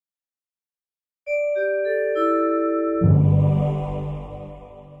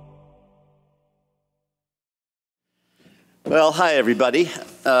Well, hi everybody.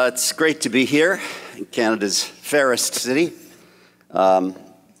 It's great to be here in Canada's fairest city. It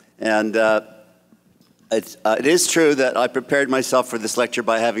is true that I prepared myself for this lecture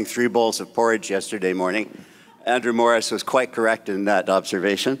by having 3 bowls of porridge yesterday morning. Andrew Morris was quite correct in that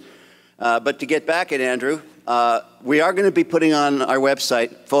observation. But to get back at Andrew, we are going to be putting on our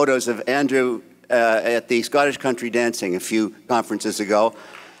website photos of Andrew at the Scottish Country Dancing a few conferences ago.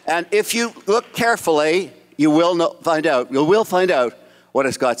 And if you look carefully, you will find out what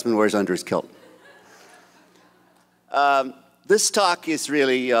a Scotsman wears under his kilt. This talk is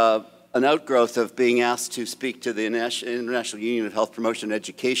really an outgrowth of being asked to speak to the International Union of Health Promotion and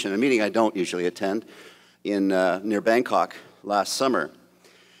Education, a meeting I don't usually attend, in near Bangkok last summer.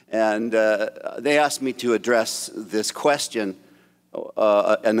 And they asked me to address this question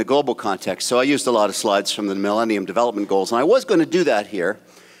in the global context. So I used a lot of slides from the Millennium Development Goals, and I was going to do that here.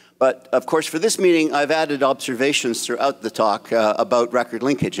 But of course, for this meeting, I've added observations throughout the talk about record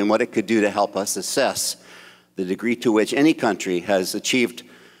linkage and what it could do to help us assess the degree to which any country has achieved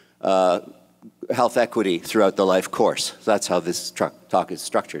health equity throughout the life course. So that's how this talk is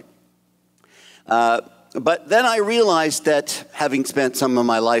structured. But then I realized that having spent some of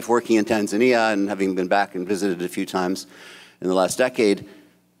my life working in Tanzania and having been back and visited a few times in the last decade,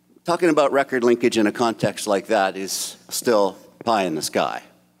 talking about record linkage in a context like that is still pie in the sky.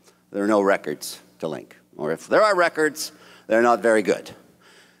 There are no records to link. Or if there are records, they're not very good.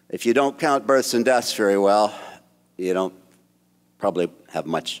 If you don't count births and deaths very well, you don't probably have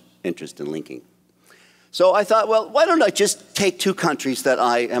much interest in linking. So I thought, well, why don't I just take 2 countries that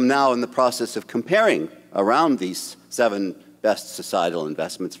I am now in the process of comparing around these 7 best societal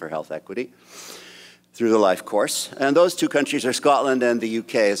investments for health equity through the life course. And those 2 countries are Scotland and the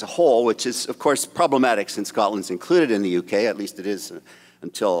UK as a whole, which is, of course, problematic since Scotland's included in the UK, at least it is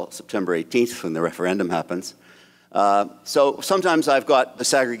until September 18th when the referendum happens. So sometimes I've got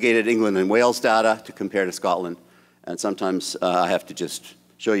disaggregated England and Wales data to compare to Scotland, and sometimes I have to just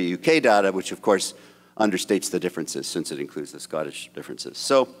show you UK data, which of course understates the differences since it includes the Scottish differences.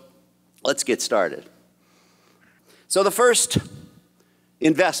 So let's get started. So the first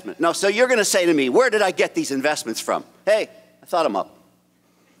investment. Now, so you're going to say to me, where did I get these investments from? Hey, I thought them up.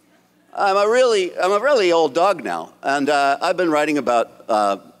 I'm a really old dog now, and I've been writing about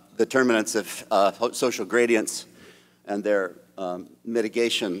determinants of social gradients and their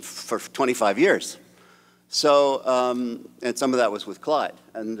mitigation for 25 years. So, and some of that was with Clyde.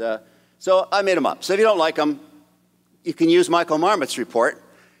 And so I made them up. So if you don't like them, you can use Michael Marmot's report.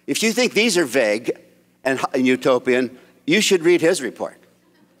 If you think these are vague and utopian, you should read his report.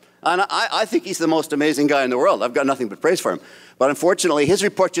 And I think he's the most amazing guy in the world. I've got nothing but praise for him. But unfortunately, his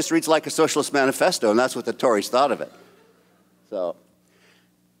report just reads like a socialist manifesto, and that's what the Tories thought of it. So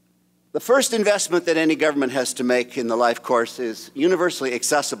the first investment that any government has to make in the life course is universally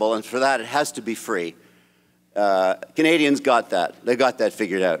accessible, and for that, it has to be free. Canadians got that. They got that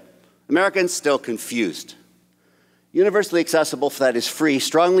figured out. Americans still confused. Universally accessible, for that is free,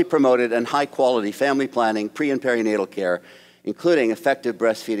 strongly promoted, and high-quality family planning, pre- and perinatal care, including effective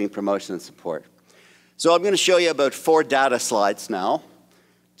breastfeeding, promotion, and support. So I'm going to show you about 4 data slides now.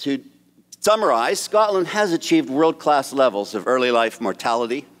 To summarize, Scotland has achieved world-class levels of early life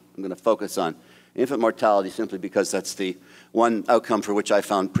mortality. I'm going to focus on infant mortality simply because that's the one outcome for which I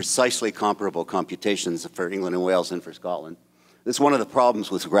found precisely comparable computations for England and Wales and for Scotland. This is one of the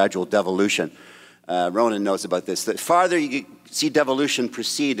problems with gradual devolution. Ronan knows about this. The farther you see devolution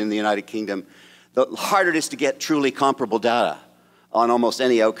proceed in the United Kingdom, the harder it is to get truly comparable data on almost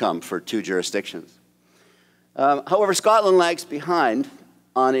any outcome for 2 jurisdictions. However, Scotland lags behind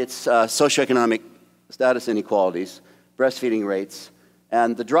on its socioeconomic status inequalities, breastfeeding rates,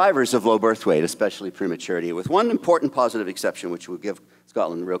 and the drivers of low birth weight, especially prematurity, with one important positive exception, which we'll give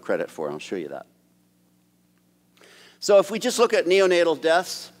Scotland real credit for, and I'll show you that. So if we just look at neonatal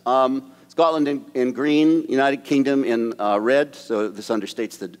deaths, Scotland in green, United Kingdom in red, so this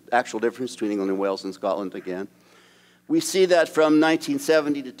understates the actual difference between England and Wales and Scotland again. We see that from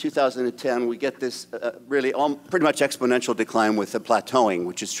 1970 to 2010, we get this really pretty much exponential decline with the plateauing,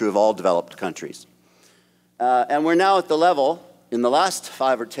 which is true of all developed countries. And we're now at the level, in the last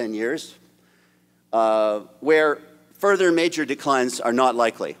 5 or 10 years, where further major declines are not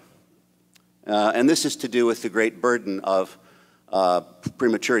likely. And this is to do with the great burden of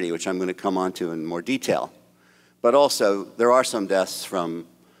prematurity, which I'm going to come on to in more detail. But also, there are some deaths from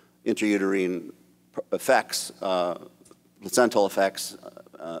intrauterine effects, placental effects,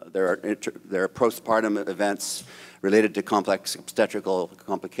 There are postpartum events related to complex obstetrical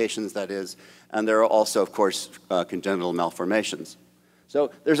complications, that is, and there are also, of course, congenital malformations.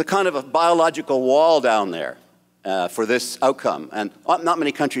 So there's a kind of a biological wall down there for this outcome, and not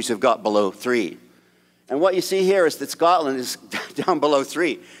many countries have got below 3. And what you see here is that Scotland is down below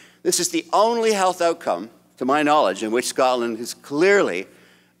 3. This is the only health outcome, to my knowledge, in which Scotland is clearly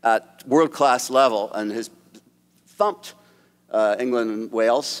at world-class level and has thumped England and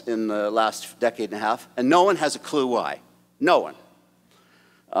Wales in the last decade and a half, and no one has a clue why. No one.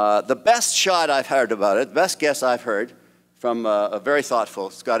 The best shot I've heard about it, the best guess I've heard from a very thoughtful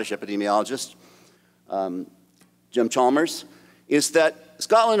Scottish epidemiologist, Jim Chalmers, is that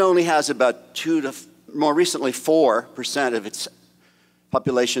Scotland only has about 2 to more recently 4% of its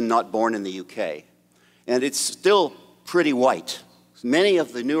population not born in the UK. And it's still pretty white. Many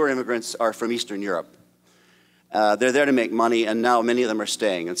of the newer immigrants are from Eastern Europe. They're there to make money, and now many of them are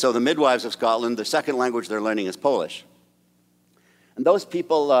staying. And so the midwives of Scotland, the second language they're learning is Polish. And those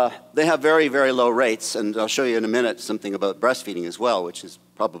people, they have very, very low rates, and I'll show you in a minute something about breastfeeding as well, which is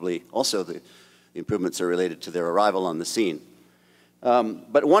probably also the improvements are related to their arrival on the scene.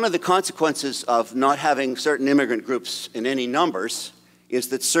 But one of the consequences of not having certain immigrant groups in any numbers is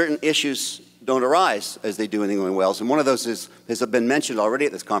that certain issues don't arise as they do in England and Wales. And one of those has been mentioned already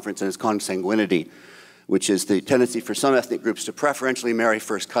at this conference, and is consanguinity, which is the tendency for some ethnic groups to preferentially marry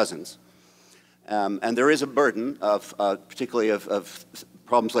first cousins. And there is a burden of, particularly of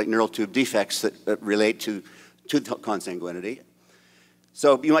problems like neural tube defects that relate to consanguinity.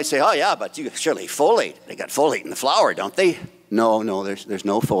 So you might say, oh yeah, but surely folate, they got folate in the flour, don't they? No, there's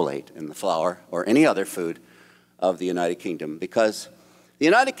no folate in the flour or any other food of the United Kingdom, because the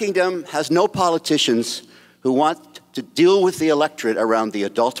United Kingdom has no politicians who want to deal with the electorate around the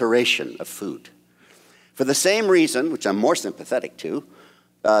adulteration of food. For the same reason, which I'm more sympathetic to,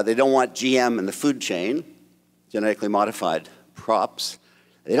 they don't want GM in the food chain, genetically modified crops.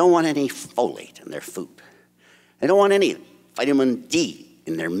 They don't want any folate in their food. They don't want any vitamin D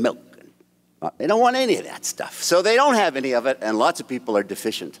in their milk. They don't want any of that stuff. So they don't have any of it, and lots of people are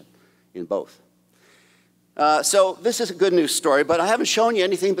deficient in both. So this is a good news story, but I haven't shown you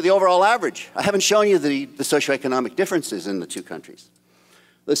anything but the overall average. I haven't shown you the socioeconomic differences in the two countries.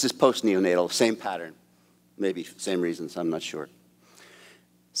 This is post-neonatal, same pattern. Maybe same reasons, I'm not sure.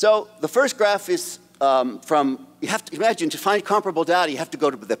 So the first graph is you have to imagine, to find comparable data, you have to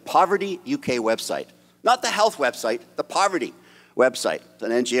go to the Poverty UK website. Not the health website, the Poverty website. It's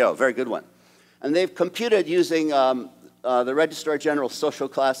an NGO, very good one. And they've computed using the Registrar General social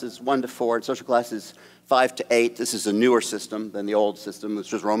classes 1 to 4 and social classes 5 to 8. This is a newer system than the old system,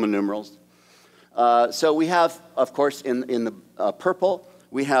 which was Roman numerals. So we have, of course, in the purple,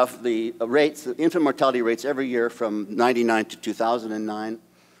 we have the rates, the infant mortality rates every year from 99 to 2009,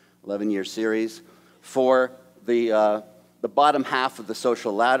 11-year series. For the bottom half of the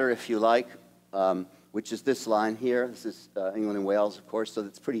social ladder, if you like, which is this line here. This is England and Wales, of course, so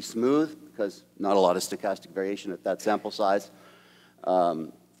it's pretty smooth because not a lot of stochastic variation at that sample size,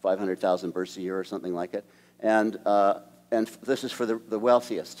 500,000 births a year or something like it. And this is for the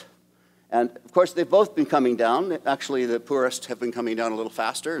wealthiest. And of course, they've both been coming down. Actually, the poorest have been coming down a little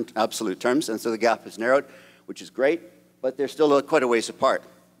faster in absolute terms, and so the gap has narrowed, which is great, but they're still quite a ways apart.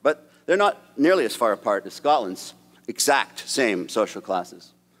 But they're not nearly as far apart as Scotland's exact same social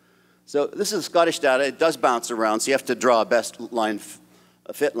classes. So this is Scottish data. It does bounce around, so you have to draw a best line,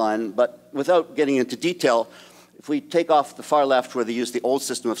 a fit line. But without getting into detail, if we take off the far left where they use the old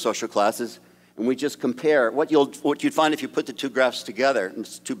system of social classes, and we just compare, what you'd find if you put the two graphs together, and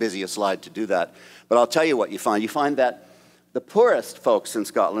it's too busy a slide to do that, but I'll tell you what you find. You find that the poorest folks in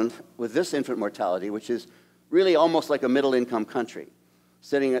Scotland with this infant mortality, which is really almost like a middle-income country,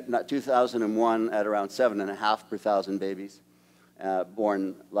 sitting at 2001 at around 7.5 per thousand babies,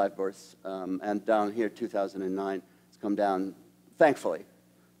 born live births, and down here 2009, it's come down, thankfully,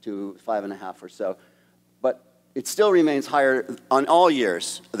 to 5.5 or so. But it still remains higher on all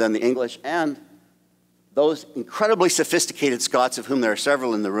years than the English, and those incredibly sophisticated Scots, of whom there are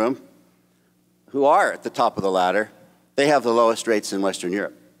several in the room, who are at the top of the ladder, they have the lowest rates in Western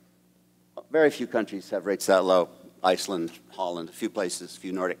Europe. Very few countries have rates that low. Iceland, Holland, a few places, a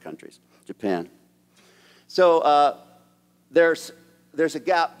few Nordic countries, Japan. So there's a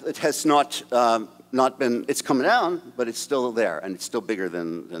gap that has not been, it's come down, but it's still there, and it's still bigger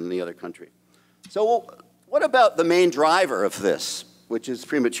than the other country. So what about the main driver of this, which is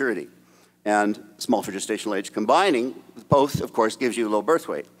prematurity and small for gestational age? Combining both, of course, gives you low birth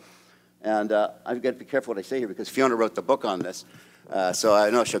weight. And I've got to be careful what I say here because Fiona wrote the book on this, so I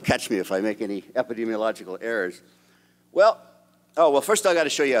know she'll catch me if I make any epidemiological errors. Well, Oh, well, first I've got to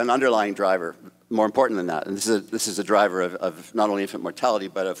show you an underlying driver, more important than that. And this is a driver of not only infant mortality,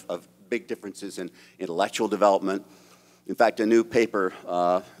 but of big differences in intellectual development. In fact, a new paper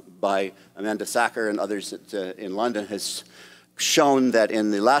by Amanda Sacker and others in London has shown that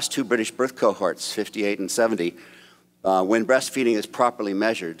in the last two British birth cohorts, 58 and 70, when breastfeeding is properly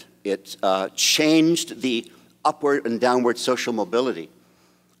measured, it changed the upward and downward social mobility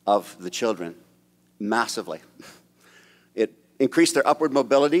of the children massively. It increased their upward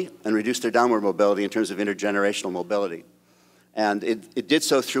mobility and reduced their downward mobility in terms of intergenerational mobility. And it did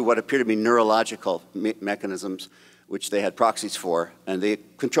so through what appear to be neurological mechanisms, which they had proxies for, and they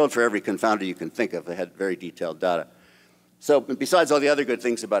controlled for every confounder you can think of. They had very detailed data. So besides all the other good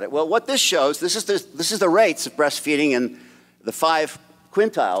things about it, well, what this shows, this is the rates of breastfeeding in the 5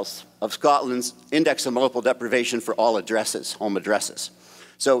 quintiles of Scotland's index of multiple deprivation for all addresses, home addresses.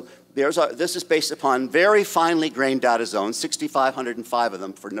 So this is based upon very finely grained data zones, 6,505 of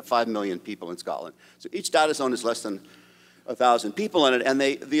them for 5 million people in Scotland. So each data zone is less than 1,000 people in it, and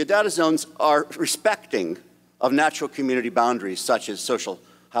the data zones are respecting of natural community boundaries such as social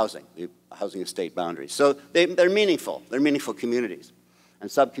housing, the housing estate boundaries. So they're meaningful. They're meaningful communities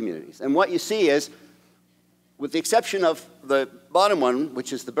and sub-communities. And what you see is, with the exception of the bottom one,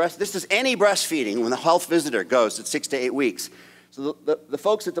 which is the breast, this is any breastfeeding when the health visitor goes at 6 to 8 weeks. So the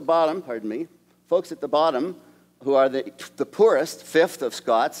folks at the bottom, pardon me, folks at the bottom who are the poorest, fifth of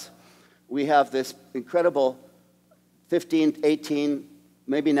Scots, we have this incredible 15, 18,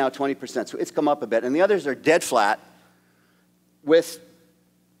 maybe now 20%. So it's come up a bit. And the others are dead flat with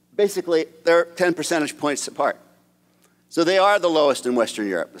basically they're 10 percentage points apart. So they are the lowest in Western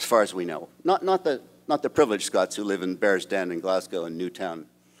Europe, as far as we know. Not the privileged Scots who live in Bears Den in Glasgow and Newtown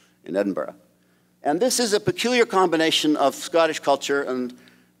in Edinburgh. And this is a peculiar combination of Scottish culture and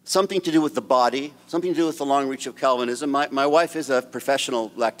something to do with the body, something to do with the long reach of Calvinism. My wife is a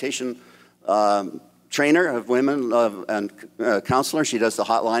professional lactation trainer of women and counselor. She does the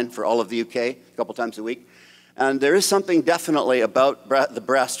hotline for all of the UK a couple times a week. And there is something definitely about the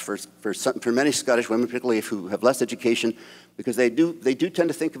breast for many Scottish women, particularly who have less education, because they do tend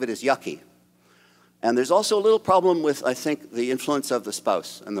to think of it as yucky. And there's also a little problem with, I think, the influence of the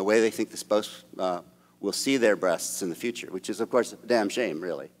spouse and the way they think the spouse will see their breasts in the future, which is, of course, a damn shame,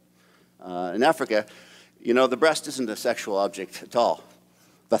 really. In Africa, you know, the breast isn't a sexual object at all.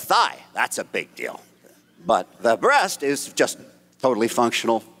 The thigh, that's a big deal. But the breast is just totally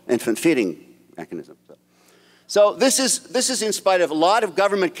functional infant feeding mechanism. So this is in spite of a lot of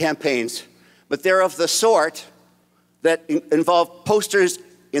government campaigns, but they're of the sort that involve posters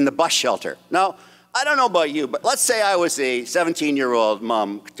in the bus shelter. Now, I don't know about you, but let's say I was a 17-year-old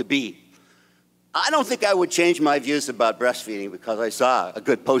mom-to-be. I don't think I would change my views about breastfeeding because I saw a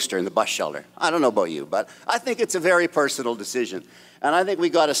good poster in the bus shelter. I don't know about you, but I think it's a very personal decision. And I think we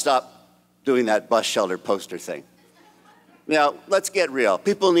got to stop doing that bus shelter poster thing. Now, let's get real.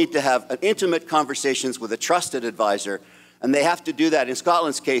 People need to have intimate conversations with a trusted advisor, and they have to do that, in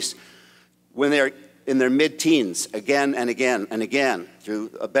Scotland's case, when they're in their mid-teens, again and again and again,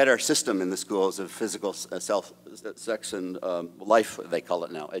 through a better system in the schools of physical sex and life, they call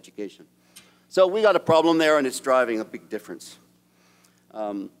it now, education. So we got a problem there, and it's driving a big difference.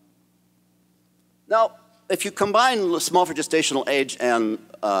 Now, if you combine small for gestational age and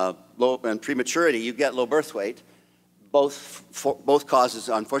prematurity, you get low birth weight. Both causes,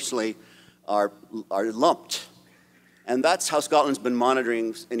 unfortunately, are lumped. And that's how Scotland's been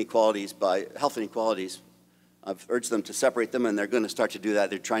monitoring inequalities by health inequalities. I've urged them to separate them, and they're going to start to do that.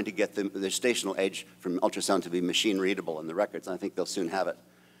 They're trying to get the gestational age from ultrasound to be machine readable in the records, and I think they'll soon have it.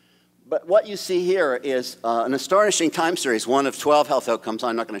 But what you see here is an astonishing time series, one of 12 health outcomes.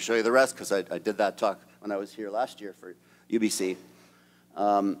 I'm not going to show you the rest because I did that talk when I was here last year for UBC.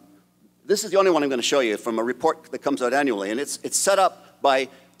 This is the only one I'm going to show you from a report that comes out annually, and it's set up by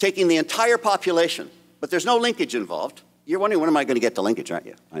taking the entire population, but there's no linkage involved. You're wondering, when am I going to get to linkage, aren't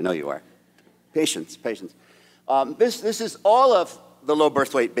you? I know you are. Patience, patience. This is all of the low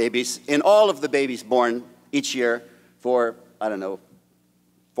birth weight babies in all of the babies born each year for, I don't know,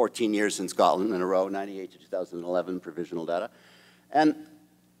 14 years in Scotland in a row, 98 to 2011 provisional data. And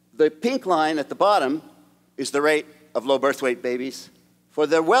the pink line at the bottom is the rate of low birth weight babies for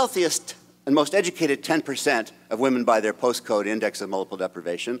the wealthiest and most educated 10% of women by their postcode index of multiple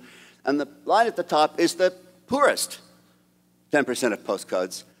deprivation. And the line at the top is the poorest 10% of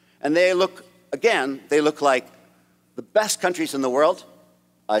postcodes. And they look, again, they look like the best countries in the world.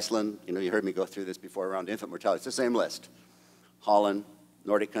 Iceland, you know, you heard me go through this before around infant mortality. It's the same list. Holland,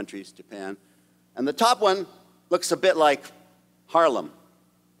 Nordic countries, Japan. And the top one looks a bit like Harlem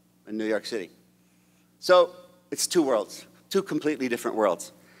in New York City. So it's two worlds, two completely different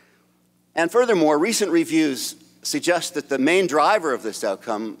worlds. And furthermore, recent reviews suggest that the main driver of this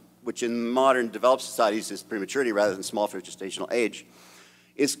outcome, which in modern developed societies is prematurity rather than small gestational age,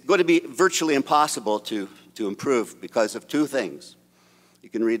 is going to be virtually impossible to improve because of two things. You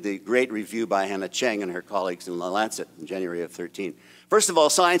can read the great review by Hannah Cheng and her colleagues in The Lancet in January of 13. First of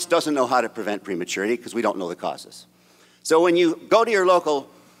all, science doesn't know how to prevent prematurity because we don't know the causes. So when you go to your local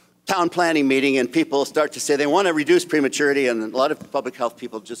town planning meeting and people start to say they want to reduce prematurity, and a lot of public health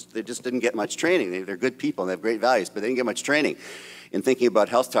people just didn't get much training. They're good people and they have great values, but they didn't get much training in thinking about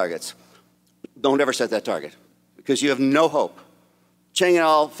health targets. Don't ever set that target because you have no hope. Cheng et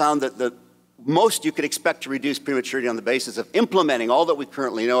al. Found that the most you could expect to reduce prematurity on the basis of implementing all that we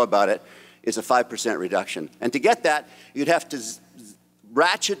currently know about it is a 5% reduction. And to get that, you'd have to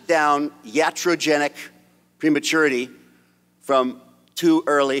ratchet down iatrogenic prematurity from too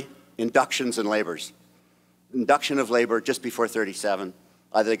early inductions and labors. Induction of labor just before 37.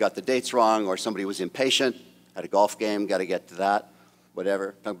 Either they got the dates wrong or somebody was impatient, had a golf game, got to get to that,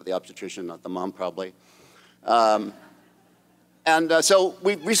 whatever. Talking about the obstetrician, not the mom probably. So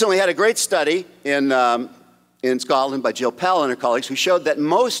we recently had a great study in Scotland by Jill Pell and her colleagues who showed that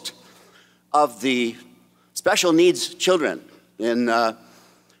most of the special needs children, a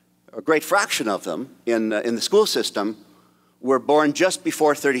great fraction of them in the school system, were born just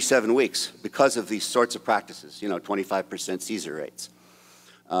before 37 weeks because of these sorts of practices, 25% Caesar rates.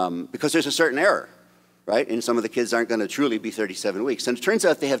 Because there's a certain error, right? And some of the kids aren't going to truly be 37 weeks. And it turns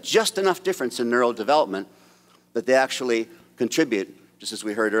out they have just enough difference in neural development that they actually contribute, just as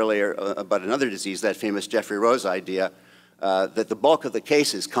we heard earlier about another disease, that famous Jeffrey Rose idea, that the bulk of the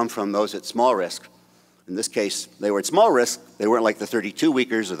cases come from those at small risk. In this case, they were at small risk. They weren't like the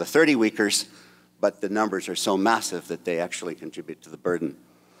 32-weekers or the 30-weekers, but the numbers are so massive that they actually contribute to the burden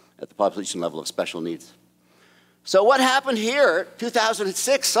at the population level of special needs. So what happened here,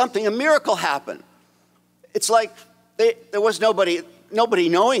 2006, a miracle happened. It's like there was nobody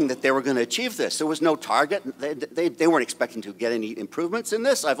knowing that they were going to achieve this. There was no target. They weren't expecting to get any improvements in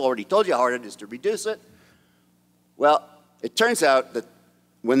this. I've already told you how hard it is to reduce it. Well, it turns out that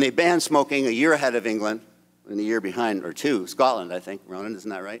when they banned smoking a year ahead of England, and a year behind, or two, Scotland, I think, Ronan,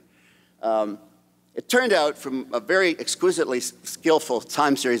 isn't that right? It turned out from a very exquisitely skillful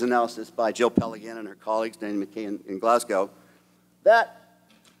time series analysis by Jill Pell again and her colleagues, Danny McKay in Glasgow, that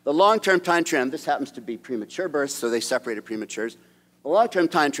the long-term time trend, this happens to be premature births, so they separated prematures. The long-term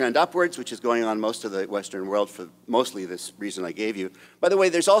time trend upwards, which is going on most of the Western world for mostly this reason I gave you. By the way,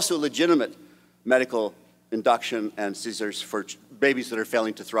 there's also legitimate medical induction and Caesars for babies that are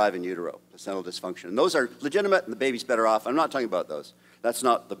failing to thrive in utero, placental dysfunction. And those are legitimate and the baby's better off. I'm not talking about those. That's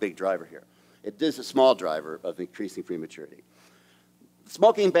not the big driver here. It is a small driver of increasing prematurity. The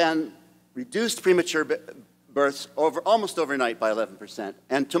smoking ban reduced premature births almost overnight by 11%.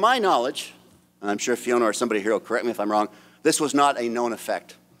 And to my knowledge, and I'm sure Fiona or somebody here will correct me if I'm wrong, this was not a known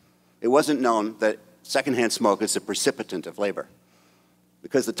effect. It wasn't known that secondhand smoke is a precipitant of labor,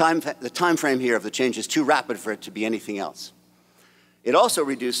 because the time frame here of the change is too rapid for it to be anything else. It also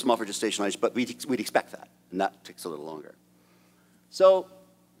reduced small for gestational age, but we'd expect that, and that takes a little longer. So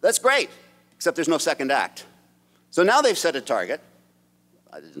that's great, except there's no second act. So now they've set a target.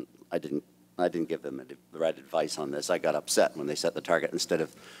 I didn't give them the right advice on this. I got upset when they set the target instead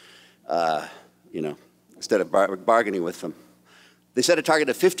of bargaining with them. They set a target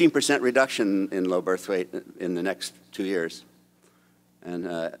of 15% reduction in low birth weight in the next 2 years. And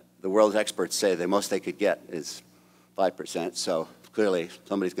the world's experts say the most they could get is 5%, so clearly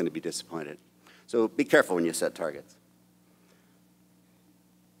somebody's going to be disappointed. So be careful when you set targets.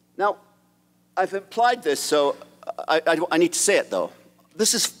 Now, I've implied this, so I need to say it, though.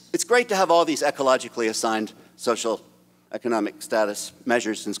 It's great to have all these ecologically assigned social economic status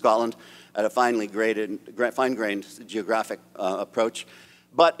measures in Scotland at a fine-grained geographic approach,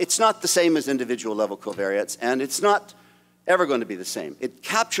 but it's not the same as individual level covariates, and it's not ever going to be the same. It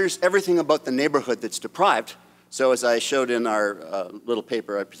captures everything about the neighborhood that's deprived. So as I showed in our little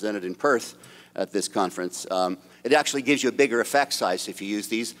paper I presented in Perth at this conference, it actually gives you a bigger effect size if you use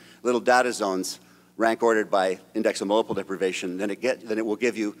these little data zones rank ordered by index of multiple deprivation, then it will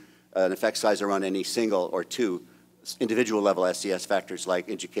give you an effect size around any single or two individual level SES factors like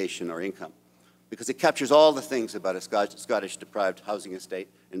education or income, because it captures all the things about a Scottish deprived housing estate,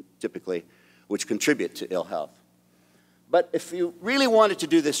 and typically, which contribute to ill health. But if you really wanted to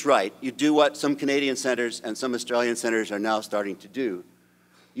do this right, you'd do what some Canadian centers and some Australian centers are now starting to do.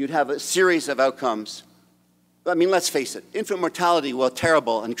 You'd have a series of outcomes. I mean, let's face it, infant mortality, while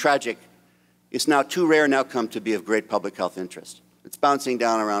terrible and tragic, is now too rare an outcome to be of great public health interest. It's bouncing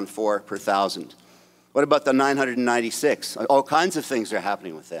down around 4 per 1,000. What about the 996? All kinds of things are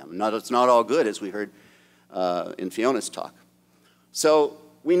happening with them. It's not all good, as we heard in Fiona's talk. So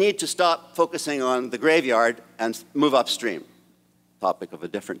we need to stop focusing on the graveyard and move upstream. Topic of a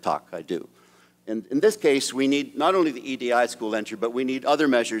different talk, I do. And in this case, we need not only the EDI school entry, but we need other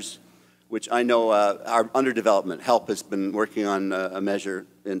measures which I know are under development. HELP has been working on a measure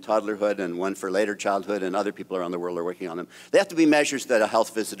in toddlerhood and one for later childhood, and other people around the world are working on them. They have to be measures that a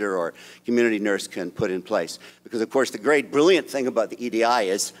health visitor or community nurse can put in place. Because, of course, the great, brilliant thing about the EDI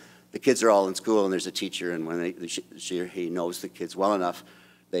is the kids are all in school and there's a teacher, and when she or he knows the kids well enough,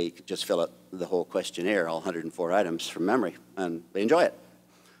 they just fill out the whole questionnaire, all 104 items from memory, and they enjoy it.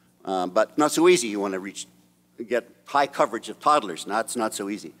 But not so easy. You want to get high coverage of toddlers. It's not so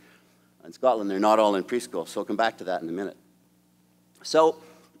easy. In Scotland, they're not all in preschool, so I'll come back to that in a minute. So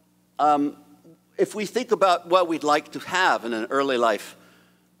if we think about what we'd like to have in an early life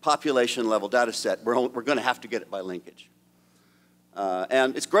population level data set, we're going to have to get it by linkage.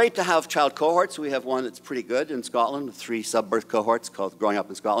 And it's great to have child cohorts. We have one that's pretty good in Scotland, 3 sub-birth cohorts called Growing Up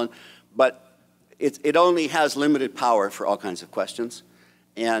in Scotland. But it only has limited power for all kinds of questions.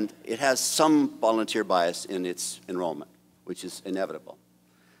 And it has some volunteer bias in its enrollment, which is inevitable.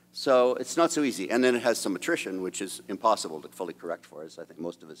 So it's not so easy. And then it has some attrition, which is impossible to fully correct for, as I think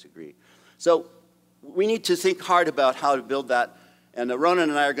most of us agree. So we need to think hard about how to build that. And Ronan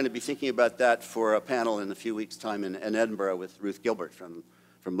and I are going to be thinking about that for a panel in a few weeks' time in Edinburgh with Ruth Gilbert from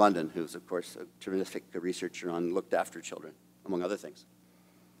London, who's, of course, a terrific researcher on looked after children, among other things.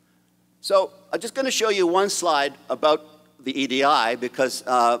 So I'm just going to show you one slide about the EDI because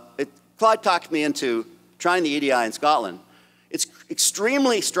Clyde talked me into trying the EDI in Scotland. It's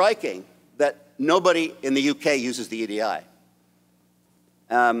extremely striking that nobody in the UK uses the EDI.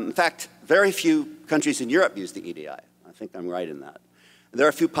 In fact, very few countries in Europe use the EDI. I think I'm right in that. There are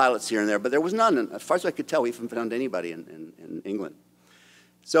a few pilots here and there, but there was none. As far as I could tell, we haven't found anybody in England.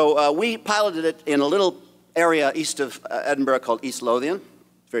 So we piloted it in a little area east of Edinburgh called East Lothian.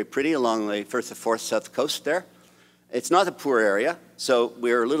 It's very pretty along the Firth of Forth south coast there. It's not a poor area, so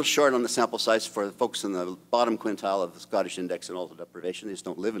we're a little short on the sample size for the folks in the bottom quintile of the Scottish Index in Alto Deprivation. They just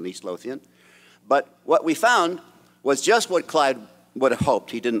don't live in East Lothian. But what we found was just what Clyde would have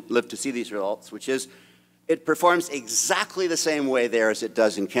hoped. He didn't live to see these results, which is it performs exactly the same way there as it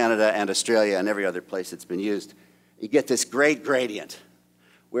does in Canada and Australia and every other place it's been used. You get this great gradient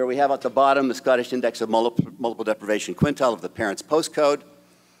where we have at the bottom the Scottish Index of Multiple Deprivation quintile of the parent's postcode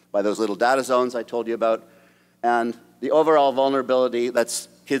by those little data zones I told you about. And the overall vulnerability, that's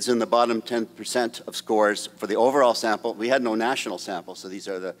kids in the bottom 10% of scores for the overall sample. We had no national sample, so these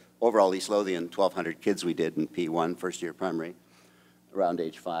are the overall East Lothian 1,200 kids we did in P1, first year primary, around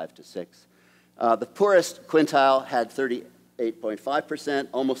age 5 to 6. The poorest quintile had 38.5%,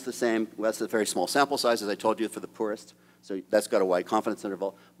 almost the same. Well, that's a very small sample size, as I told you, for the poorest. So that's got a wide confidence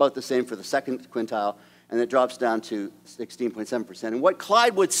interval. About the same for the second quintile, and it drops down to 16.7%. And what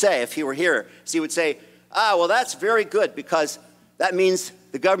Clyde would say, if he were here, is he would say, well, that's very good because that means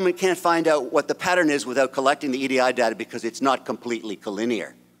the government can't find out what the pattern is without collecting the EDI data because it's not completely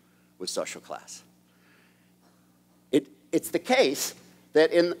collinear with social class. It's the case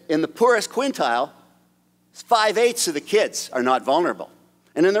that in the poorest quintile, 5/8 of the kids are not vulnerable.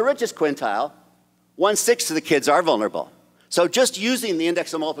 And in the richest quintile, 1/6 of the kids are vulnerable. So just using the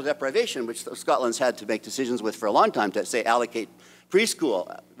index of multiple deprivation, which Scotland's had to make decisions with for a long time to, say, allocate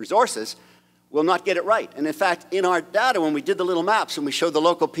preschool resources, will not get it right. And in fact, in our data, when we did the little maps and we showed the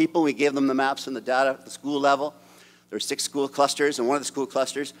local people, we gave them the maps and the data at the school level. There were 6 school clusters, and one of the school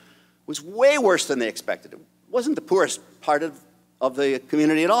clusters was way worse than they expected. It wasn't the poorest part of the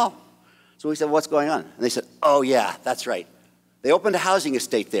community at all. So we said, what's going on? And they said, oh yeah, that's right. They opened a housing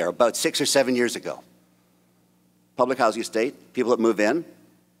estate there about 6 or 7 years ago. Public housing estate, people that move in,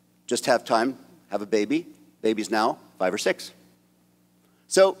 just have time, have a baby. Baby's now 5 or 6.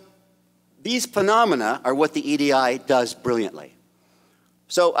 So these phenomena are what the EDI does brilliantly.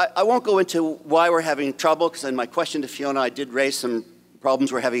 So I won't go into why we're having trouble, because in my question to Fiona, I did raise some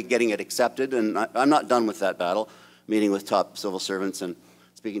problems we're having getting it accepted, and I'm not done with that battle, meeting with top civil servants and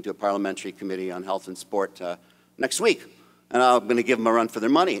speaking to a parliamentary committee on health and sport next week. And I'm going to give them a run for their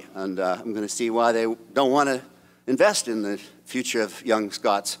money, and I'm going to see why they don't want to invest in the future of young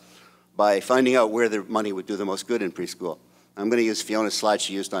Scots by finding out where their money would do the most good in preschool. I'm going to use Fiona's slide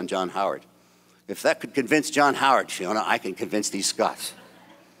she used on John Howard. If that could convince John Howard, Fiona, I can convince these Scots.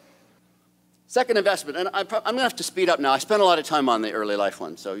 Second investment, and I'm going to have to speed up now. I spent a lot of time on the early life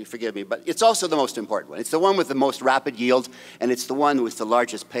one, so you forgive me, but it's also the most important one. It's the one with the most rapid yield, and it's the one with the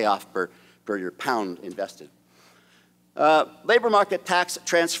largest payoff per your pound invested. Labor market tax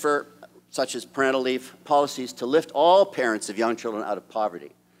transfer such as parental leave policies, to lift all parents of young children out of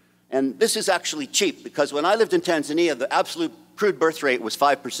poverty. And this is actually cheap, because when I lived in Tanzania, the absolute crude birth rate was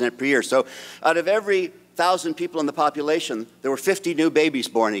 5% per year. So out of every 1,000 people in the population, there were 50 new babies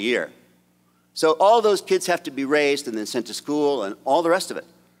born a year. So all those kids have to be raised and then sent to school and all the rest of it.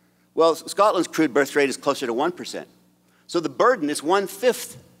 Well, Scotland's crude birth rate is closer to 1%. So the burden is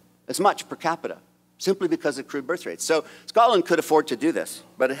 1/5 as much per capita, simply because of crude birth rates. So Scotland could afford to do this,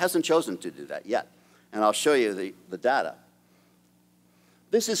 but it hasn't chosen to do that yet. And I'll show you the data.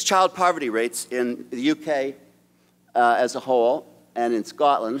 This is child poverty rates in the UK as a whole, and in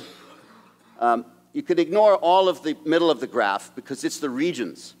Scotland. You could ignore all of the middle of the graph because it's the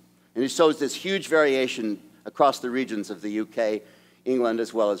regions. And it shows this huge variation across the regions of the UK, England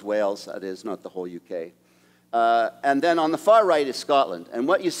as well as Wales, that is, not the whole UK. And then on the far right is Scotland. And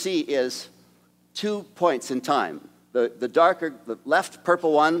what you see is 2 points in time. The left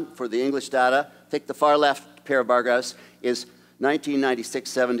purple one for the English data, take the far left pair of bar graphs, is 1996,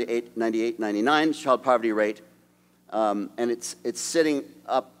 7 to 8, 98, 99 child poverty rate. And it's sitting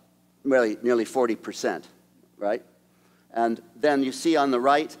up really nearly 40%, right? And then you see on the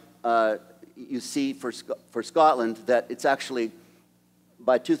right, you see for Scotland that it's actually,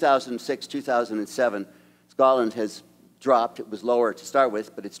 by 2006, 2007, Scotland has dropped. It was lower to start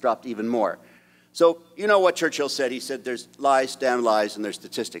with, but it's dropped even more. So you know what Churchill said. He said there's lies, damn lies, and there's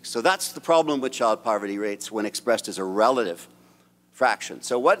statistics. So that's the problem with child poverty rates when expressed as a relative fraction.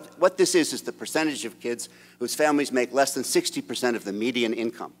 So what this is the percentage of kids whose families make less than 60% of the median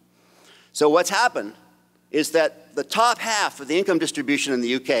income. So what's happened is that the top half of the income distribution in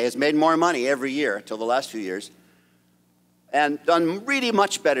the UK has made more money every year until the last few years and done really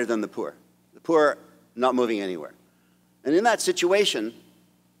much better than the poor. The poor not moving anywhere. And in that situation,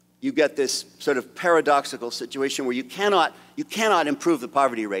 you get this sort of paradoxical situation where you cannot improve the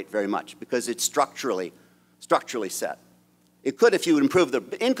poverty rate very much because it's structurally set. It could if you would improve the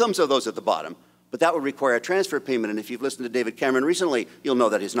incomes of those at the bottom, but that would require a transfer payment. And if you've listened to David Cameron recently, you'll know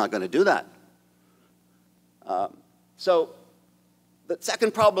that he's not going to do that. So the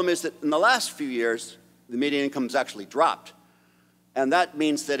second problem is that in the last few years, the median income has actually dropped. And that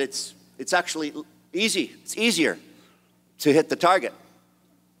means that it's actually easy. It's easier to hit the target.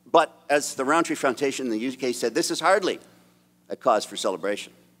 But as the Roundtree Foundation in the UK said, this is hardly a cause for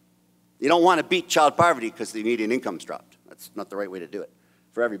celebration. You don't want to beat child poverty because the median income's dropped. That's not the right way to do it,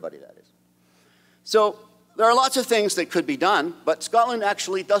 for everybody, that is. So there are lots of things that could be done, but Scotland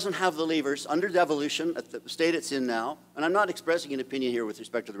actually doesn't have the levers under devolution at the state it's in now. And I'm not expressing an opinion here with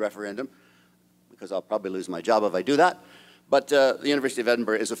respect to the referendum, because I'll probably lose my job if I do that. But the University of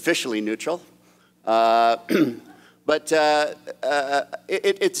Edinburgh is officially neutral. But I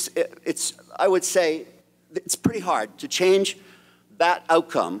would say it's pretty hard to change that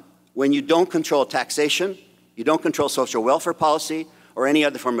outcome when you don't control taxation, you don't control social welfare policy, or any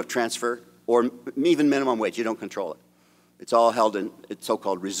other form of transfer, or even minimum wage. You don't control it. It's all held in, it's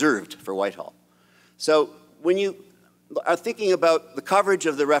so-called reserved for Whitehall. So when you are thinking about the coverage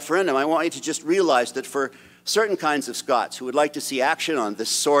of the referendum, I want you to just realize that for certain kinds of Scots who would like to see action on this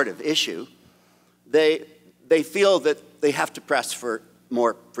sort of issue, they feel that they have to press for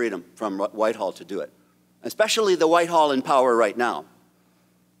more freedom from Whitehall to do it, especially the Whitehall in power right now,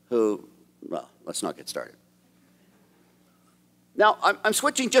 who, well, let's not get started. Now, I'm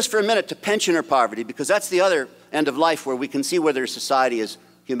switching just for a minute to pensioner poverty because that's the other end of life where we can see whether society is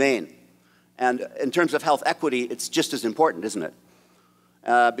humane. And in terms of health equity, it's just as important, isn't it?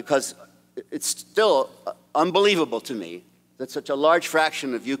 Because it's still unbelievable to me that such a large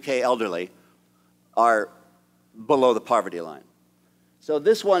fraction of UK elderly are below the poverty line. So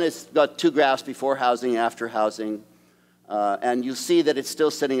this one has got two graphs, before housing, after housing, and you see that it's still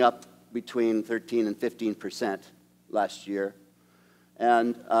sitting up between 13 and 15% last year.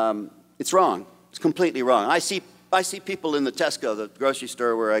 And it's wrong. It's completely wrong. I see people in the Tesco, the grocery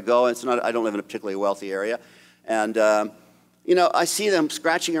store where I go. It's not, I don't live in a particularly wealthy area. And, you know, I see them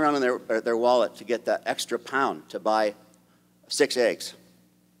scratching around in their wallet to get that extra pound to buy 6 eggs.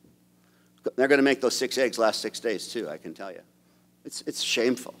 They're going to make those 6 eggs last 6 days, too, I can tell you. It's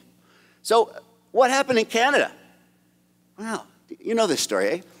shameful. So what happened in Canada? Well, you know this story,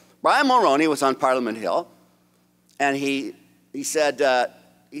 eh? Brian Mulroney was on Parliament Hill, and he said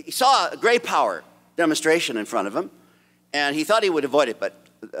he saw a grey power demonstration in front of him, and he thought he would avoid it, but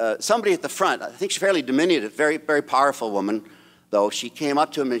somebody at the front, I think she's fairly diminutive, very, very powerful woman, though, she came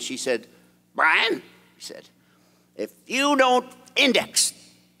up to him and she said, "Brian," she said, "if you don't index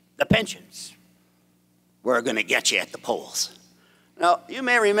the pensions, we're going to get you at the polls." Now, you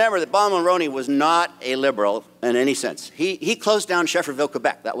may remember that Bob Mulroney was not a liberal in any sense. He closed down Shefferville,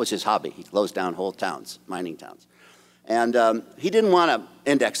 Quebec. That was his hobby. He closed down whole towns, mining towns. And he didn't want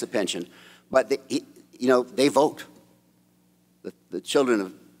to index the pension, but they vote. The children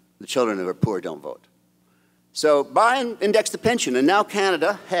of the poor don't vote. So Brian indexed the pension, and now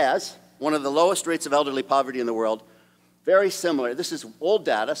Canada has one of the lowest rates of elderly poverty in the world. Very similar. This is old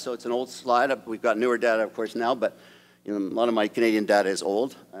data, so it's an old slide. We've got newer data, of course, now, but a lot of my Canadian data is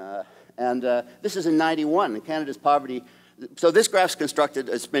old. This is in '91, and Canada's poverty. So this graph's constructed,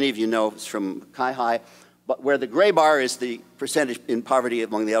 as many of you know, it's from Kai-High, but where the gray bar is the percentage in poverty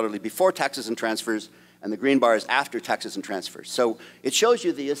among the elderly before taxes and transfers, and the green bar is after taxes and transfers. So it shows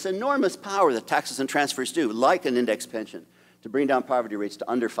you this enormous power that taxes and transfers do, like an index pension, to bring down poverty rates to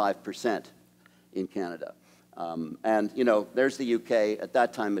under 5% in Canada. There's the UK. At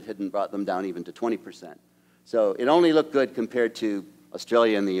that time, it hadn't brought them down even to 20%. So it only looked good compared to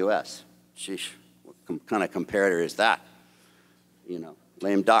Australia and the US. Sheesh, what kind of comparator is that?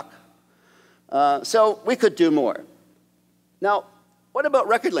 Lame duck. So we could do more. Now, what about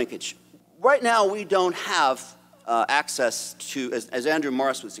record linkage? Right now, we don't have access to, as Andrew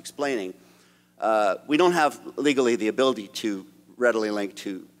Morris was explaining, we don't have legally the ability to readily link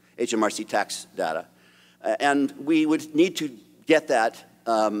to HMRC tax data. And we would need to get that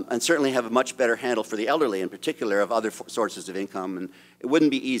and certainly have a much better handle for the elderly in particular of other sources of income. And it wouldn't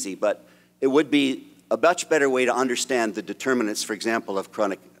be easy, but it would be a much better way to understand the determinants, for example, of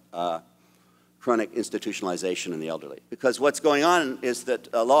chronic institutionalization in the elderly. Because what's going on is that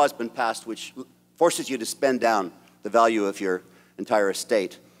a law has been passed which forces you to spend down the value of your entire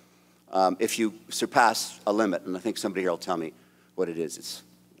estate if you surpass a limit. And I think somebody here will tell me what it is. It's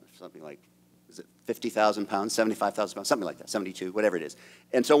something like, is it 50,000 pounds, 75,000 pounds, something like that, 72, whatever it is.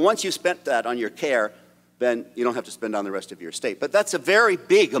 And so once you've spent that on your care, then you don't have to spend on the rest of your estate. But that's a very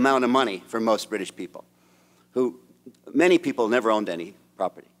big amount of money for most British people, who many people never owned any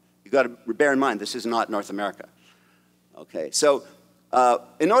property. You've got to bear in mind, this is not North America. Okay, so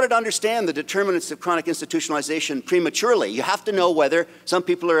in order to understand the determinants of chronic institutionalization prematurely, you have to know whether some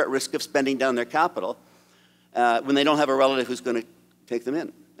people are at risk of spending down their capital when they don't have a relative who's going to take them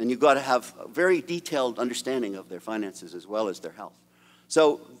in. And you've got to have a very detailed understanding of their finances as well as their health.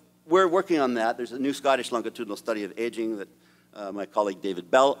 So we're working on that. There's a new Scottish longitudinal study of aging that my colleague David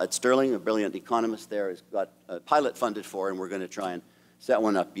Bell at Stirling, a brilliant economist there, has got a pilot funded for, and we're going to try and set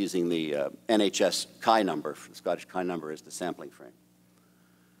one up using the NHS Chi number, the Scottish Chi number as the sampling frame.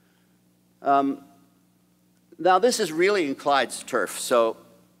 Now this is really in Clyde's turf, so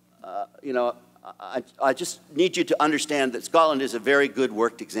I just need you to understand that Scotland is a very good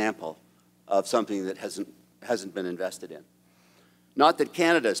worked example of something that hasn't been invested in. Not that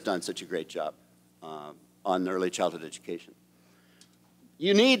Canada has done such a great job on early childhood education.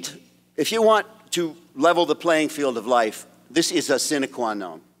 You need, if you want to level the playing field of life, this is a sine qua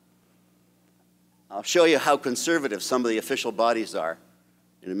non. I'll show you how conservative some of the official bodies are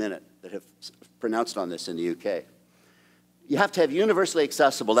in a minute that have pronounced on this in the UK. You have to have universally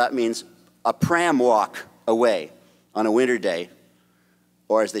accessible, that means a pram walk away on a winter day,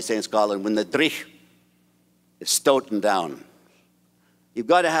 or as they say in Scotland, when the drich is stoten down. You've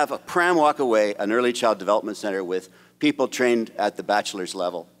got to have a pram walk away, an early child development center with people trained at the bachelor's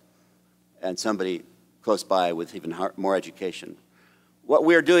level and somebody close by with even more education. What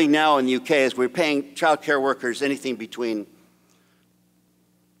we're doing now in the UK is we're paying child care workers anything between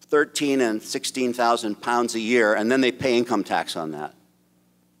 13 and 16,000 pounds a year, and then they pay income tax on that.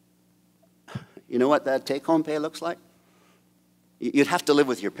 You know what that take-home pay looks like? You'd have to live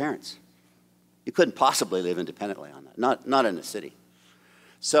with your parents. You couldn't possibly live independently on that, not in a city.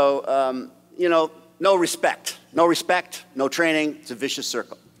 So, no respect. No respect, no training, it's a vicious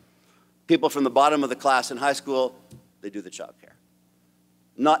circle. People from the bottom of the class in high school, they do the child care.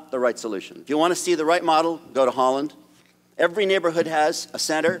 Not the right solution. If you want to see the right model, go to Holland. Every neighborhood has a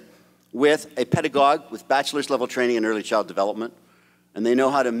center with a pedagogue with bachelor's level training in early child development, and they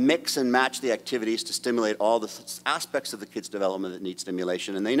know how to mix and match the activities to stimulate all the aspects of the kid's development that need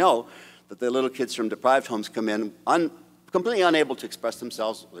stimulation, and they know that the little kids from deprived homes come in completely unable to express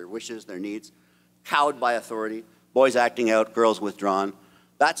themselves, their wishes, their needs, cowed by authority, boys acting out, girls withdrawn.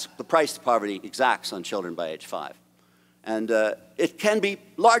 That's the price poverty exacts on children by age 5. And it can be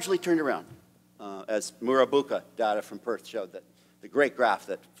largely turned around, as Murabuka data from Perth showed, that the great graph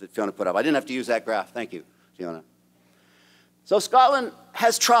that Fiona put up. I didn't have to use that graph. Thank you, Fiona. So Scotland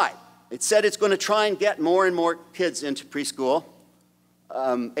has tried. It said it's going to try and get more and more kids into preschool.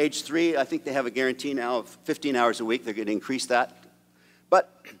 Age 3, I think they have a guarantee now of 15 hours a week. They're going to increase that.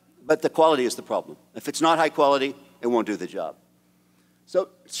 But the quality is the problem. If it's not high quality, it won't do the job. So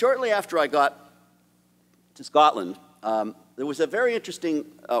shortly after I got to Scotland, there was a very interesting,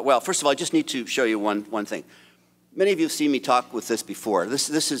 well, first of all, I just need to show you one thing. Many of you have seen me talk with this before.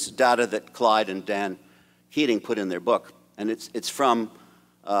 This is data that Clyde and Dan Keating put in their book, and it's from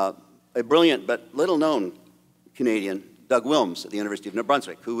a brilliant but little-known Canadian, Doug Wilms at the University of New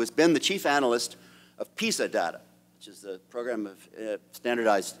Brunswick, who has been the chief analyst of PISA data, which is the program of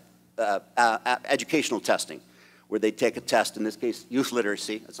standardized educational testing, where they take a test, in this case, youth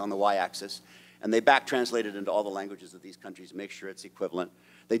literacy, it's on the y-axis, and they back translate it into all the languages of these countries, make sure it's equivalent.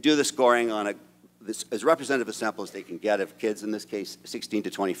 They do the scoring on as representative a sample as they can get of kids, in this case, 16 to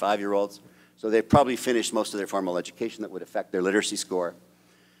 25-year-olds. So they've probably finished most of their formal education that would affect their literacy score.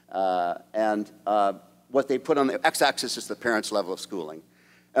 What they put on the x-axis is the parents' level of schooling.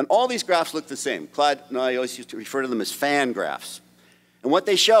 And all these graphs look the same. Clyde and I always used to refer to them as fan graphs. And what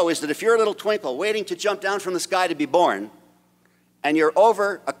they show is that if you're a little twinkle waiting to jump down from the sky to be born, and you're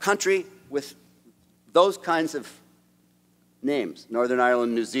over a country with those kinds of names, Northern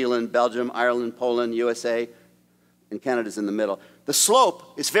Ireland, New Zealand, Belgium, Ireland, Poland, USA, and Canada's in the middle, the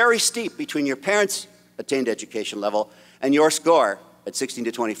slope is very steep between your parents' attained education level and your score at 16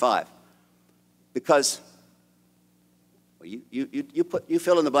 to 25. Because, well, you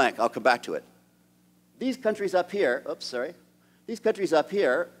fill in the blank, I'll come back to it. These countries up here, oops, sorry. These countries up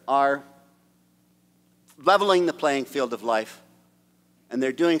here are leveling the playing field of life, and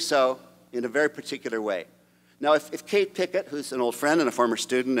they're doing so in a very particular way. Now, if Kate Pickett, who's an old friend and a former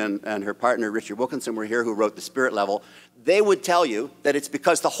student, and her partner Richard Wilkinson were here, who wrote The Spirit Level, they would tell you that it's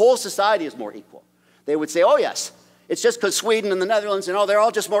because the whole society is more equal. They would say, oh yes, it's just because Sweden and the Netherlands and all, they're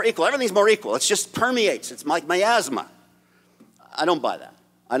all just more equal. Everything's more equal. It just permeates. It's like miasma. I don't buy that.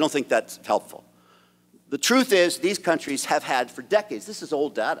 I don't think that's helpful. The truth is, these countries have had for decades, this is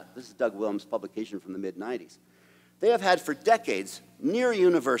old data, this is Doug Wilms' publication from the mid-90s, they have had for decades near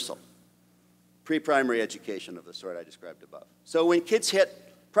universal pre-primary education of the sort I described above. So when kids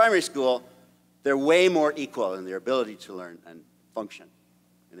hit primary school, they're way more equal in their ability to learn and function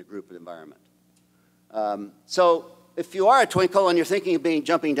in a group environment. So if you are a twinkle and you're thinking of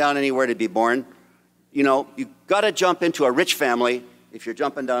jumping down anywhere to be born, you know, you've got to jump into a rich family if you're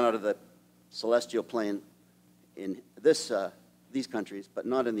jumping down out of the celestial plane in these countries, but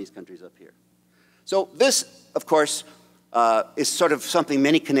not in these countries up here. So this, of course, is sort of something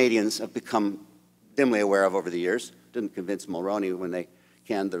many Canadians have become dimly aware of over the years. Didn't convince Mulroney when they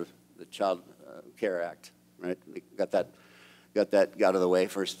canned the Child Care Act, right? They got that out of the way,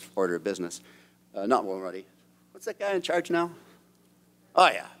 first order of business. Not Mulroney. What's that guy in charge now? Oh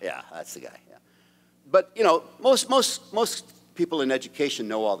yeah, that's the guy. Yeah. But you know, most people in education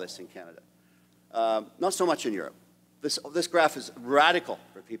know all this in Canada. Not so much in Europe. This graph is radical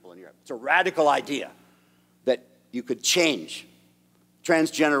for people in Europe. It's a radical idea that you could change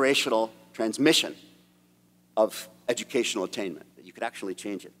transgenerational transmission of educational attainment, that you could actually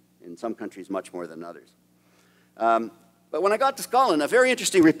change it, in some countries much more than others. But when I got to Scotland, a very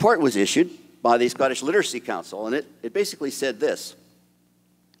interesting report was issued by the Scottish Literacy Council, and it basically said this.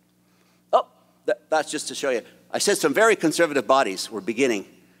 Oh, that's just to show you. I said some very conservative bodies were beginning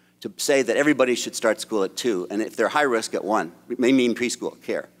to say that everybody should start school at 2, and if they're high risk at 1, it may mean preschool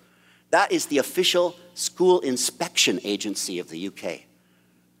care. That is the official school inspection agency of the UK.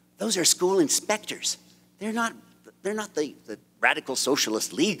 Those are school inspectors. They're not the radical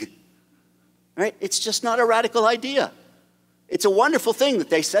socialist league, right? It's just not a radical idea. It's a wonderful thing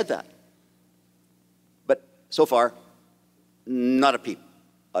that they said that. But so far, not a peep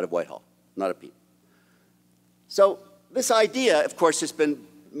out of Whitehall, not a peep. So this idea, of course, has been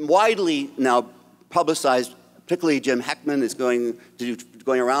widely now publicized. Particularly Jim Heckman is going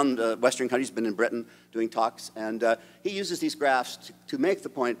around Western countries, he's been in Britain doing talks, and he uses these graphs to make the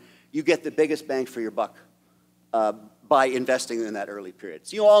point, you get the biggest bang for your buck by investing in that early period.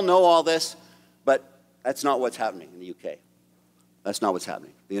 So you all know all this, but that's not what's happening in the UK. That's not what's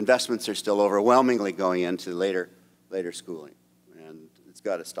happening. The investments are still overwhelmingly going into later schooling, and it's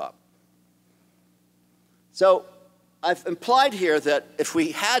got to stop. So I've implied here that if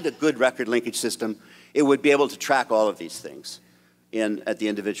we had a good record linkage system, it would be able to track all of these things at the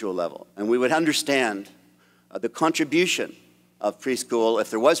individual level. And we would understand the contribution of preschool, if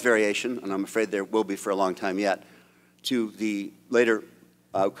there was variation, and I'm afraid there will be for a long time yet, to the later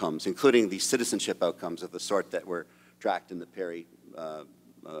outcomes, including the citizenship outcomes of the sort that were tracked in the Perry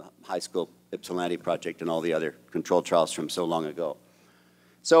High School Ypsilanti project and all the other controlled trials from so long ago.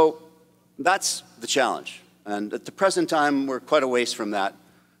 So that's the challenge. And at the present time, we're quite a ways from that,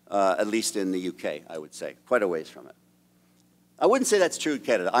 at least in the UK, I would say, quite a ways from it. I wouldn't say that's true in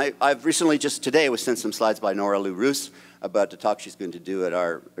Canada. I've recently, just today, was sent some slides by Nora Lou Roos about the talk she's going to do at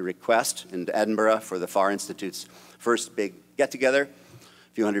our request in Edinburgh for the FAR Institute's first big get-together,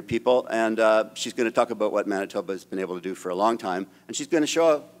 a few hundred people, and she's going to talk about what Manitoba has been able to do for a long time, and she's going to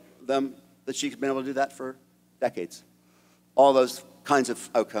show them that she's been able to do that for decades. All those kinds of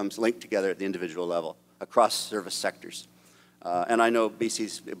outcomes linked together at the individual level across service sectors. And I know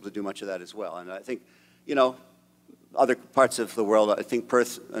BC's able to do much of that as well. And I think, you know, other parts of the world, I think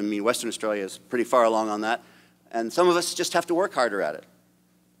Perth, I mean, Western Australia is pretty far along on that. And some of us just have to work harder at it.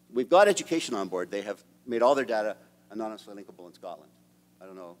 We've got education on board. They have made all their data anonymously linkable in Scotland. I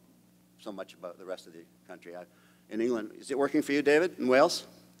don't know so much about the rest of the country. In England, is it working for you, David, in Wales?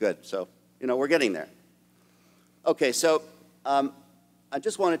 Good, so, you know, we're getting there. Okay, so I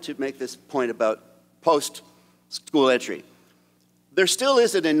just wanted to make this point about post-school entry. There still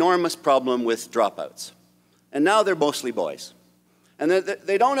is an enormous problem with dropouts. And now they're mostly boys. And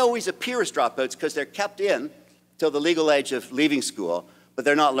they don't always appear as dropouts because they're kept in till the legal age of leaving school, but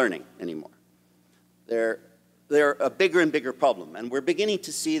they're not learning anymore. They're a bigger and bigger problem. And we're beginning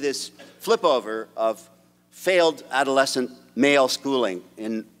to see this flip over of failed adolescent male schooling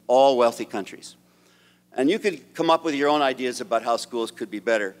in all wealthy countries. And you could come up with your own ideas about how schools could be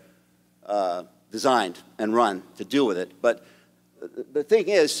better designed and run to deal with it. But the thing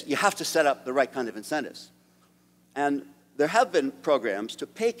is, you have to set up the right kind of incentives. And there have been programs to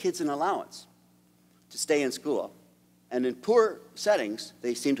pay kids an allowance to stay in school. And in poor settings,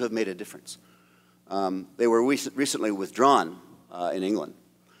 they seem to have made a difference. They were recently withdrawn in England.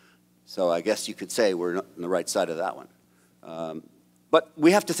 So I guess you could say we're on the right side of that one. But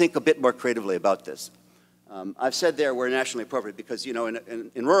we have to think a bit more creatively about this. I've said there we're nationally appropriate because, you know,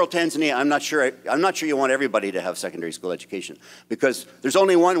 in rural Tanzania, I'm not sure you want everybody to have secondary school education because there's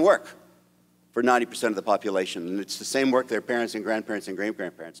only one work for 90% of the population, and it's the same work their parents and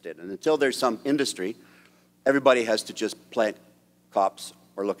great-grandparents did. And until there's some industry, everybody has to just plant crops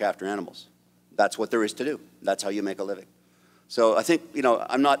or look after animals. That's what there is to do. That's how you make a living. So I think, you know,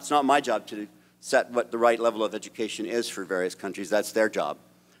 it's not my job to set what the right level of education is for various countries. That's their job.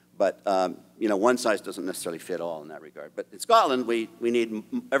 But, you know, one size doesn't necessarily fit all in that regard. But in Scotland, we need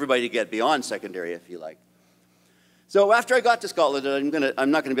everybody to get beyond secondary, if you like. So after I got to Scotland, I'm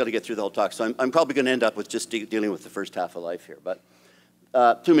not going to be able to get through the whole talk, so I'm probably going to end up with just dealing with the first half of life here. But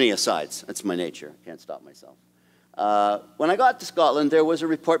too many asides. That's my nature. I can't stop myself. When I got to Scotland, there was a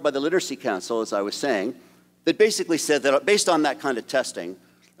report by the Literacy Council, as I was saying, that basically said that based on that kind of testing,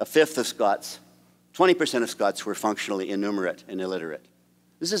 a fifth of Scots, 20% of Scots were functionally innumerate and illiterate.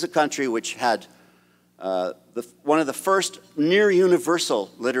 This is a country which had one of the first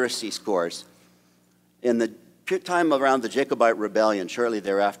near-universal literacy scores. In the time around the Jacobite Rebellion, shortly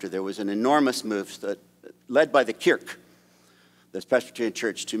thereafter, there was an enormous move led by the Kirk, the Presbyterian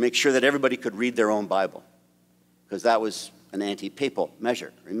Church, to make sure that everybody could read their own Bible, because that was an anti-papal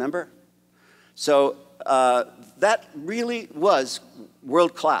measure, remember? So that really was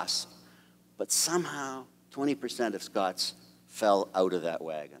world-class, but somehow 20% of Scots fell out of that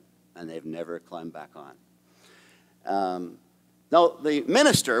wagon, and they've never climbed back on. Now, the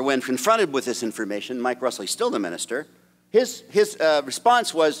minister, when confronted with this information, Mike Russell, he's still the minister, his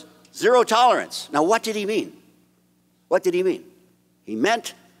response was zero tolerance. Now, what did he mean? What did he mean? He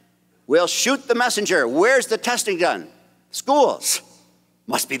meant, we'll shoot the messenger. Where's the testing done? Schools.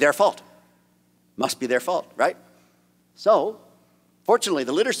 Must be their fault. Must be their fault, right? So, fortunately,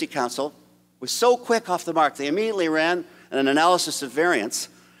 the Literacy Council was so quick off the mark, they immediately ran an analysis of variance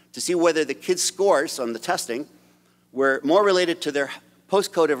to see whether the kids' scores on the testing were more related to their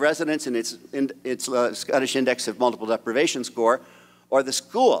postcode of residence and its Scottish Index of Multiple Deprivation score, or the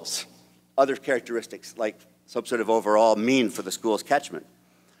school's other characteristics, like some sort of overall mean for the school's catchment.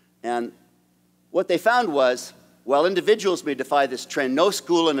 And what they found was, while individuals may defy this trend, no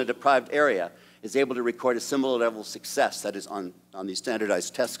school in a deprived area is able to record a similar level of success, that is on these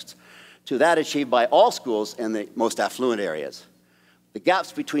standardized tests, to that achieved by all schools in the most affluent areas. The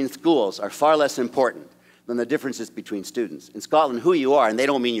gaps between schools are far less important than the differences between students. In Scotland, who you are, and they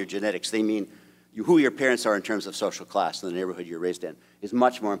don't mean your genetics, they mean who your parents are in terms of social class and the neighborhood you're raised in, is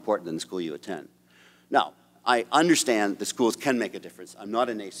much more important than the school you attend. Now, I understand the schools can make a difference. I'm not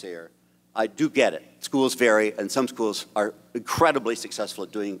a naysayer. I do get it. Schools vary, and some schools are incredibly successful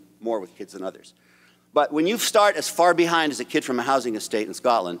at doing more with kids than others. But when you start as far behind as a kid from a housing estate in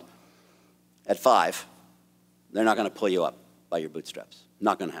Scotland at 5, they're not going to pull you up by your bootstraps.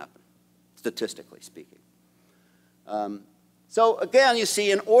 Not going to happen, statistically speaking. So again, you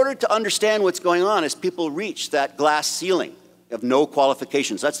see, in order to understand what's going on as people reach that glass ceiling of no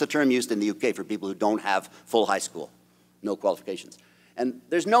qualifications, that's the term used in the UK for people who don't have full high school, no qualifications. And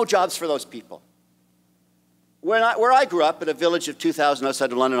there's no jobs for those people. where I grew up, in a village of 2,000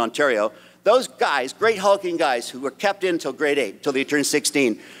 outside of London, Ontario, those guys, great hulking guys who were kept in until grade 8, until they turned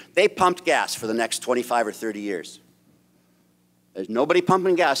 16, they pumped gas for the next 25 or 30 years. There's nobody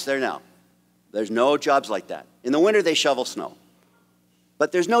pumping gas there now. There's no jobs like that. In the winter, they shovel snow.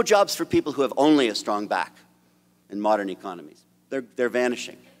 But there's no jobs for people who have only a strong back in modern economies. They're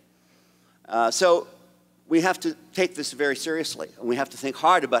vanishing. So we have to take this very seriously, and we have to think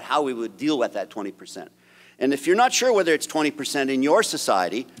hard about how we would deal with that 20%. And if you're not sure whether it's 20% in your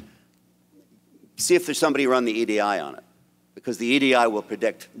society, see if there's somebody run the EDI on it, because the EDI will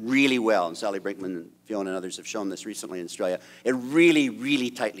predict really well, and Sally Brinkman and Fiona and others have shown this recently in Australia. It really, really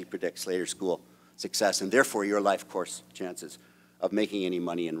tightly predicts later school success, and therefore your life course chances of making any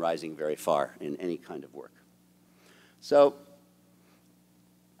money and rising very far in any kind of work. So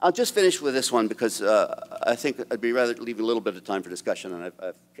I'll just finish with this one, because I think I'd be rather leaving a little bit of time for discussion,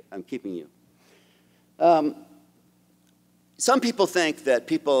 and I'm keeping you. Some people think that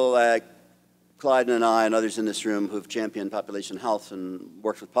people like Clyde and I and others in this room who've championed population health and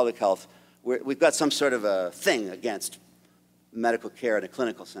worked with public health, we've got some sort of a thing against medical care in a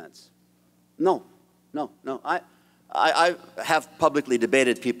clinical sense. No, no, no. I have publicly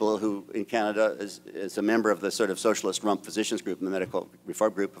debated people who, in Canada, as a member of the sort of socialist rump physicians group in the medical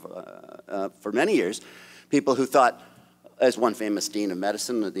reform group for many years, people who thought, as one famous dean of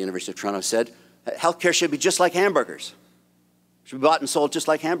medicine at the University of Toronto said, healthcare should be just like hamburgers. Should be bought and sold just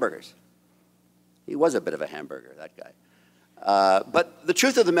like hamburgers. He was a bit of a hamburger, that guy. But the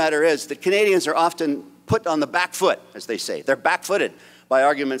truth of the matter is that Canadians are often put on the back foot, as they say. They're back-footed by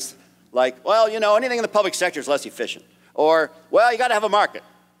arguments like, well, you know, anything in the public sector is less efficient. Or, well, you got to have a market.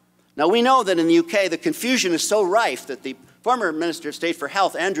 Now, we know that in the UK, the confusion is so rife that the former Minister of State for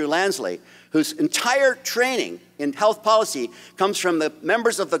Health, Andrew Lansley, whose entire training in health policy comes from the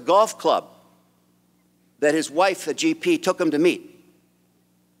members of the golf club that his wife, the GP, took him to meet.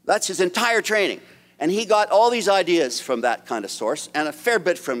 That's his entire training. And he got all these ideas from that kind of source, and a fair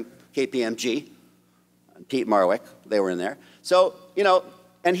bit from KPMG, and Pete Marwick, they were in there. So, you know,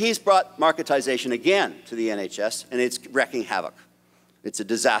 and he's brought marketization again to the NHS, and it's wreaking havoc. It's a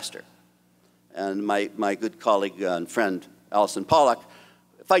disaster. And my good colleague and friend, Alison Pollock,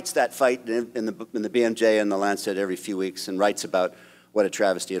 fights that fight in the BMJ and the Lancet every few weeks and writes about what a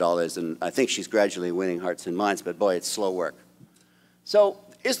travesty it all is. And I think she's gradually winning hearts and minds, but boy, it's slow work. So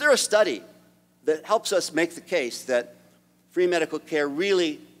is there a study that helps us make the case that free medical care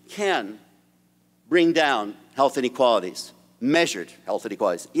really can bring down health inequalities, measured health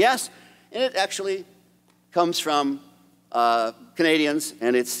inequalities? Yes, and it actually comes from Canadians,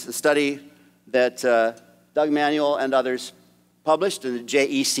 and it's a study that Doug Manuel and others published in the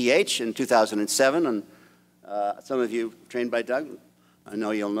JECH in 2007, and some of you trained by Doug. I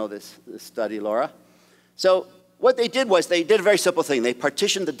know you'll know this study, Laura. So what they did was they did a very simple thing. They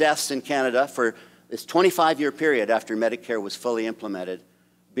partitioned the deaths in Canada for this 25-year period after Medicare was fully implemented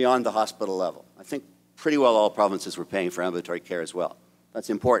beyond the hospital level. I think pretty well all provinces were paying for ambulatory care as well. That's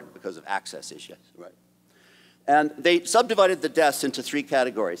important because of access issues, right? And they subdivided the deaths into 3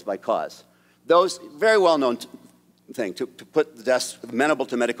 categories by cause. Those very well-known thing, to put the deaths amenable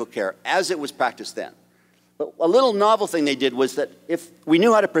to medical care as it was practiced then. But a little novel thing they did was that if we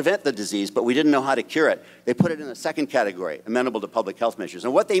knew how to prevent the disease, but we didn't know how to cure it, they put it in the second category, amenable to public health measures.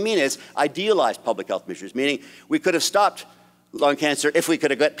 And what they mean is idealized public health measures, meaning we could have stopped lung cancer if we could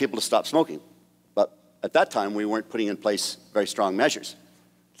have got people to stop smoking. But at that time, we weren't putting in place very strong measures,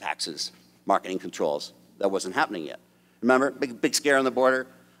 taxes, marketing controls. That wasn't happening yet. Remember, big scare on the border,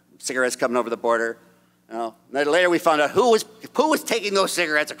 cigarettes coming over the border. You know, later we found out who was taking those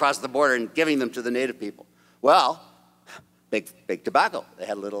cigarettes across the border and giving them to the native people. Well, big tobacco. They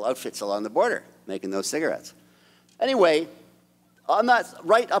had little outfits along the border making those cigarettes. Anyway, on that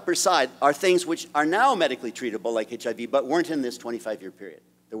right upper side are things which are now medically treatable, like HIV, but weren't in this 25-year period.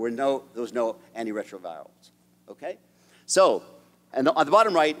 There was no antiretrovirals, okay? So, and on the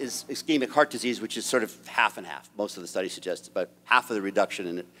bottom right is ischemic heart disease, which is sort of half and half. Most of the studies suggest about half of the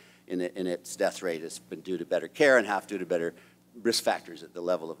reduction in its death rate has been due to better care and half due to better risk factors at the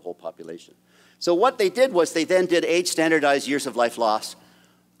level of the whole population. So what they did was they then did age-standardized years of life loss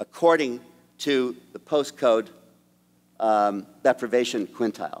according to the postcode deprivation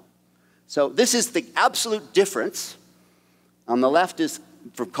quintile. So this is the absolute difference. On the left is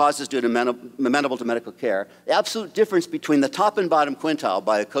for causes due to amenable to medical care. The absolute difference between the top and bottom quintile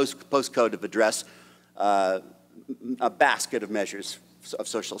by a postcode of address, a basket of measures of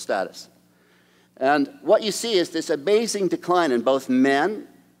social status. And what you see is this amazing decline in both men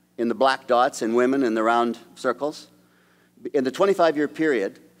in the black dots and women in the round circles in the 25-year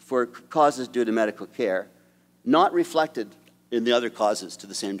period for causes due to medical care, not reflected in the other causes to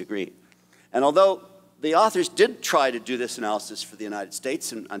the same degree. And although the authors did try to do this analysis for the United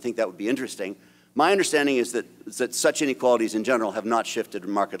States, and I think that would be interesting, my understanding is that such inequalities in general have not shifted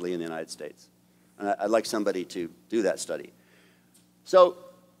markedly in the United States. And I'd like somebody to do that study. So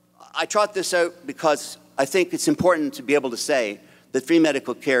I trot this out because I think it's important to be able to say that free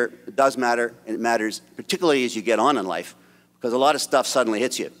medical care does matter, and it matters particularly as you get on in life, because a lot of stuff suddenly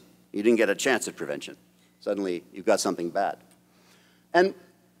hits you. You didn't get a chance at prevention. Suddenly you've got something bad. And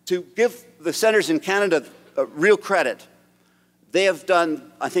to give the centers in Canada real credit, they have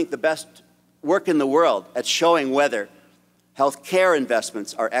done, I think, the best work in the world at showing whether health care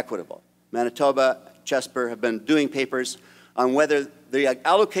investments are equitable. Manitoba, Chesper have been doing papers on whether the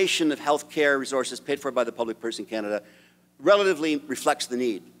allocation of health care resources paid for by the public purse in Canada relatively reflects the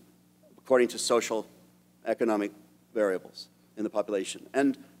need according to social, economic variables in the population.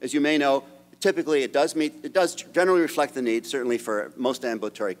 And as you may know, typically it does generally reflect the need, certainly for most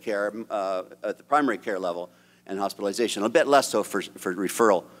ambulatory care at the primary care level and hospitalization, a bit less so for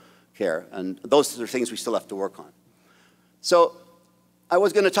referral care. And those are things we still have to work on. So I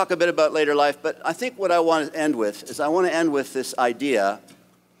was going to talk a bit about later life, but I think what I want to end with is I want to end with this idea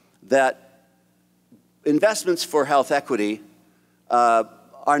that investments for health equity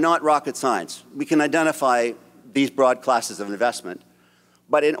are not rocket science. We can identify these broad classes of investment,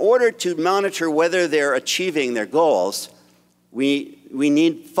 but in order to monitor whether they're achieving their goals, we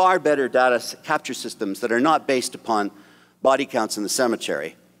need far better data capture systems that are not based upon body counts in the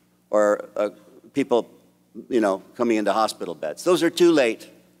cemetery or people, coming into hospital beds. Those are too late,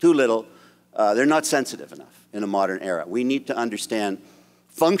 too little. They're not sensitive enough in a modern era. We need to understand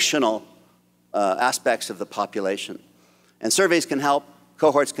functional aspects of the population. And surveys can help,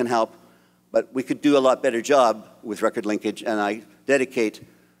 cohorts can help, but we could do a lot better job with record linkage, and I dedicate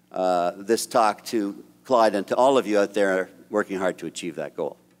this talk to Clyde and to all of you out there working hard to achieve that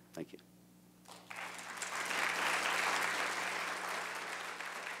goal.